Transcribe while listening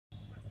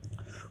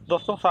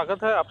दोस्तों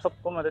स्वागत है आप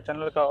सबको मेरे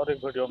चैनल का और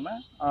एक वीडियो में।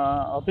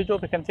 अभी जो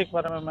वैकेंसी के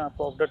बारे में मैं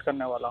आपको अपडेट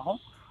करने वाला हूं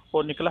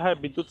वो निकला है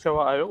विद्युत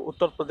सेवा आयोग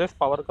Uttar Pradesh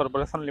power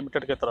corporation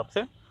limited की तरफ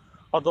से।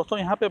 और दोस्तों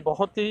यहां पे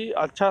बहुत ही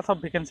अच्छा सा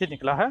वैकेंसी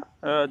निकला है।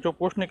 जो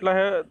पोस्ट निकला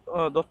है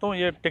दोस्तों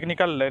ये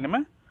टेक्निकल लाइन में।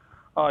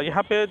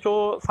 यहाँ पे जो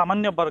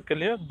सामान्य वर्ग के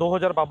लिए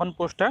 2052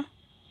 पोस्ट है।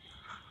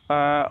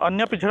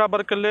 अन्य पिछड़ा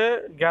वर्ग के लिए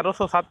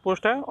 1107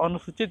 पोस्ट है।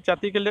 अनुसूचित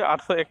जाति के लिए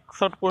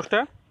 861 पोस्ट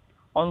है।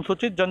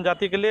 अनुसूचित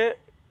जनजाति के लिए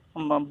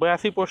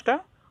 82 पोस्ट है।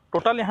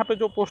 टोटल यहाँ पे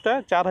जो पोस्ट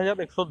है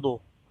 4102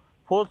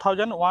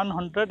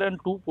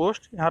 4102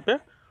 पोस्ट यहाँ पे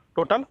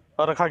टोटल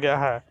रखा गया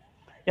है।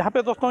 यहाँ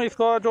पे दोस्तों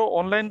इसका जो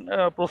ऑनलाइन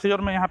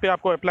प्रोसीजर में यहाँ पे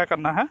आपको अप्लाई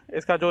करना है,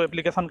 इसका जो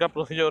एप्लीकेशन का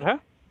प्रोसीजर है।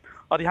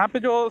 और यहाँ पे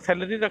जो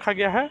सैलरी रखा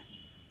गया है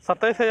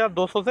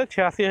 27,200 से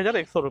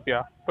 86,100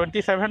 रुपया,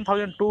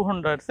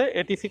 27,200 से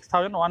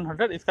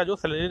 86,100 इसका जो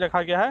सैलरी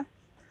रखा गया है।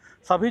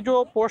 सभी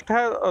जो पोस्ट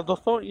है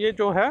दोस्तों ये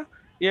जो है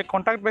ये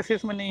कॉन्ट्रैक्ट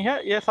बेसिस में नहीं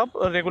है, ये सब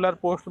रेगुलर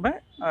पोस्ट में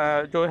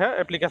जो है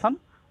एप्लीकेशन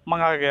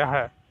मंगाया गया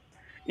है।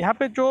 यहाँ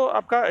पे जो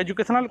आपका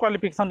एजुकेशनल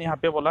क्वालिफिकेशन यहाँ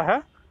पे बोला है,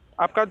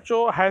 आपका जो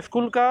हाई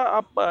स्कूल का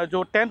आप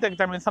जो 10th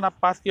एग्जामिनेशन आप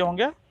पास किए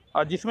होंगे,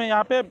 जिसमें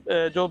यहाँ पे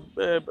जो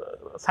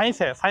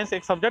साइंस है, साइंस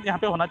एक सब्जेक्ट यहाँ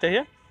पे होना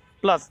चाहिए।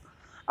 प्लस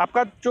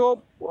आपका जो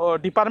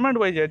डिपार्टमेंट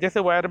वाइज है, जैसे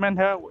वायरमैन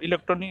है,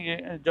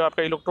 इलेक्ट्रॉनिक जो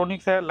आपका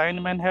इलेक्ट्रॉनिक्स है,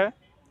 लाइनमैन है,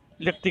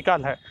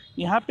 इलेक्ट्रिकल है,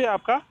 यहाँ पे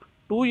आपका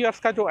 2 इयर्स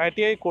का जो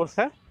ITI कोर्स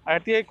है,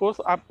 ITI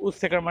कोर्स आप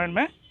उस सेगमेंट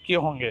में किए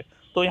होंगे।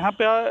 तो यहाँ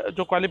पे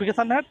जो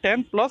क्वालिफिकेशन है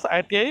 10 प्लस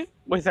ITI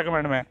वही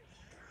सेगमेंट में।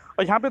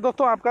 और यहाँ पे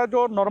दोस्तों आपका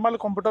जो नॉर्मल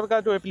कंप्यूटर का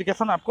जो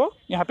एप्लीकेशन आपको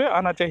यहाँ पे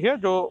आना चाहिए,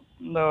 जो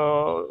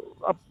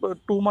अब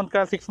 2 मंथ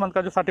का 6 मंथ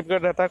का जो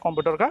सर्टिफिकेट रहता है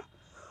कंप्यूटर का,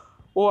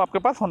 वो आपके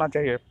पास होना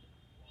चाहिए।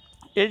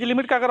 एज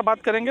लिमिट का अगर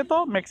बात करेंगे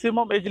तो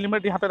मैक्सिमम एज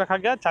लिमिट यहाँ पे रखा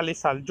गया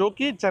 40 साल, जो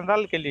कि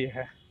जनरल के लिए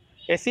है।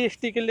 SC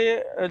ST के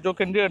लिए जो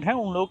कैंडिडेट हैं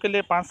उन लोगों के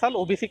लिए 5 साल,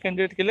 OBC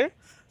कैंडिडेट के लिए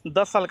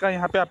 10 साल का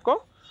यहाँ पे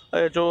आपको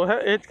जो है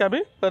एज का भी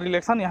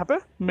रिलेक्शन यहाँ पे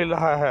मिल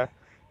रहा है।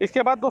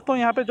 इसके बाद दोस्तों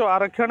यहाँ पे जो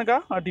आरक्षण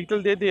का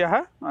डिटेल दे दिया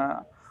है।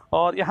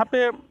 और यहाँ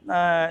पे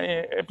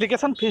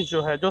एप्लीकेशन फीस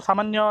जो है, जो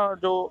सामान्य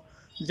जो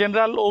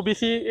जनरल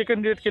OBC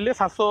कैंडिडेट के लिए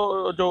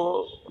 700 जो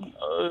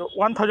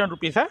 1000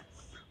 रुपीज़ है।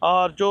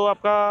 और जो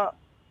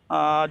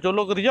आपका जो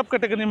लोग रिजर्व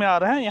कैटेगरी में आ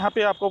रहे हैं, यहाँ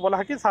पे आपको बोला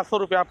है कि 700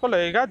 रुपये आपको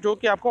लगेगा, जो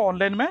कि आपको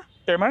ऑनलाइन में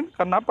पेमेंट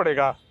करना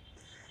पड़ेगा।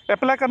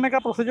 अप्लाई करने का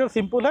प्रोसीजर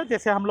सिंपल है,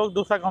 जैसे हम लोग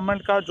दूसरा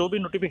गवर्नमेंट का जो भी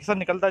नोटिफिकेशन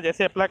निकलता है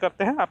जैसे अप्लाई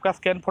करते हैं, आपका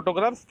स्कैन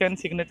फोटोग्राफ, स्कैन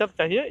सिग्नेचर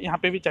चाहिए, यहाँ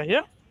पे भी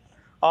चाहिए।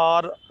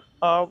 और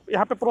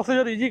यहाँ पे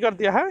प्रोसीजर इजी कर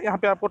दिया है। यहाँ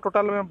पे आपको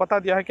टोटल में बता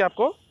दिया है कि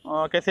आपको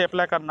कैसे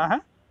अप्लाई करना है।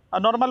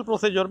 नॉर्मल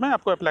प्रोसीजर में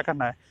आपको अप्लाई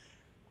करना है।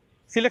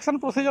 सिलेक्शन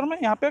प्रोसीजर में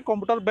यहाँ पे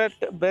कंप्यूटर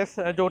बेस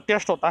जो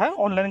टेस्ट होता है,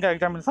 ऑनलाइन का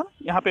एग्जामिनेशन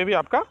यहाँ पे भी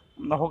आपका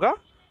होगा।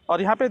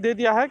 और यहाँ पे दे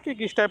दिया है कि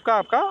किस टाइप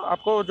का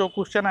आपको जो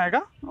क्वेश्चन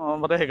आएगा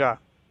रहेगा।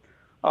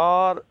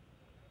 और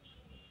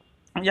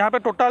यहाँ पे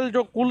टोटल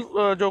जो कुल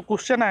जो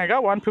क्वेश्चन आएगा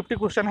 150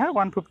 क्वेश्चन है,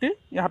 150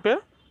 यहाँ पे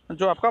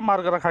जो आपका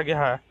मार्क रखा गया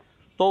है।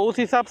 तो उस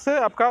हिसाब से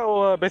आपका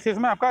बेसिस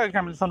में आपका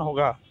एग्जामिनेशन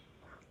होगा।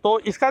 तो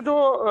इसका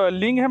जो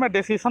लिंक है मैं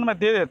डिस्क्रिप्शन में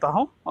दे देता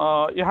हूँ।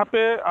 यहाँ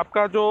पे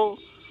आपका जो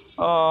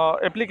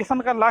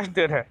एप्लीकेशन का लास्ट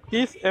डेट है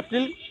 30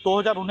 अप्रैल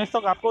 2019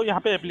 तक आपको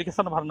यहाँ पे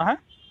एप्लीकेशन भरना है।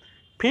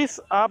 फीस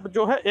आप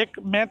जो है 1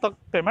 मई तक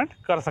पेमेंट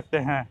कर सकते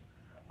हैं।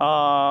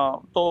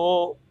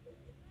 तो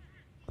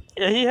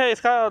यही है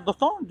इसका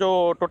दोस्तों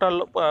जो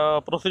टोटल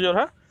प्रोसीजर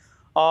है।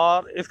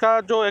 और इसका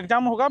जो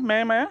एग्ज़ाम होगा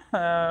मई में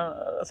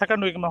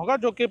 2nd वीक में होगा,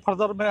 जो कि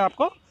फर्दर में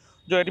आपको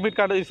जो एडमिट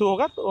कार्ड इशू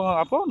होगा तो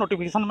आपको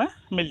नोटिफिकेशन में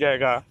मिल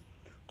जाएगा।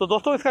 तो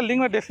दोस्तों इसका लिंक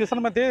मैं डिस्क्रिप्शन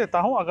में दे देता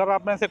हूँ। अगर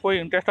आप में से कोई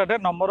इंटरेस्टेड है,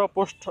 नंबर ऑफ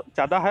पोस्ट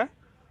ज़्यादा है,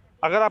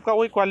 अगर आपका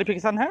वही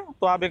क्वालिफिकेशन है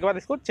तो आप एक बार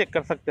इसको चेक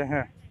कर सकते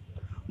हैं।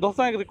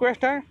 दोस्तों एक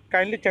रिक्वेस्ट है,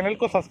 काइंडली चैनल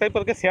को सब्सक्राइब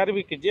करके शेयर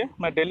भी कीजिए।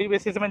 मैं डेली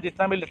बेसिस में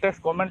जितना भी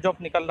लेटेस्ट गवर्नमेंट जॉब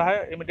निकल रहा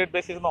है इमीडिएट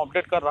बेसिस में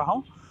अपडेट कर रहा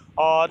हूँ।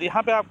 और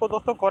यहाँ पे आपको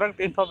दोस्तों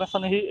करेक्ट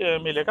इन्फॉर्मेशन ही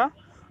मिलेगा।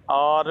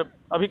 और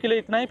अभी के लिए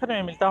इतना ही, फिर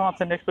मैं मिलता हूँ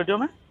आपसे नेक्स्ट वीडियो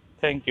में।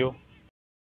 Thank you.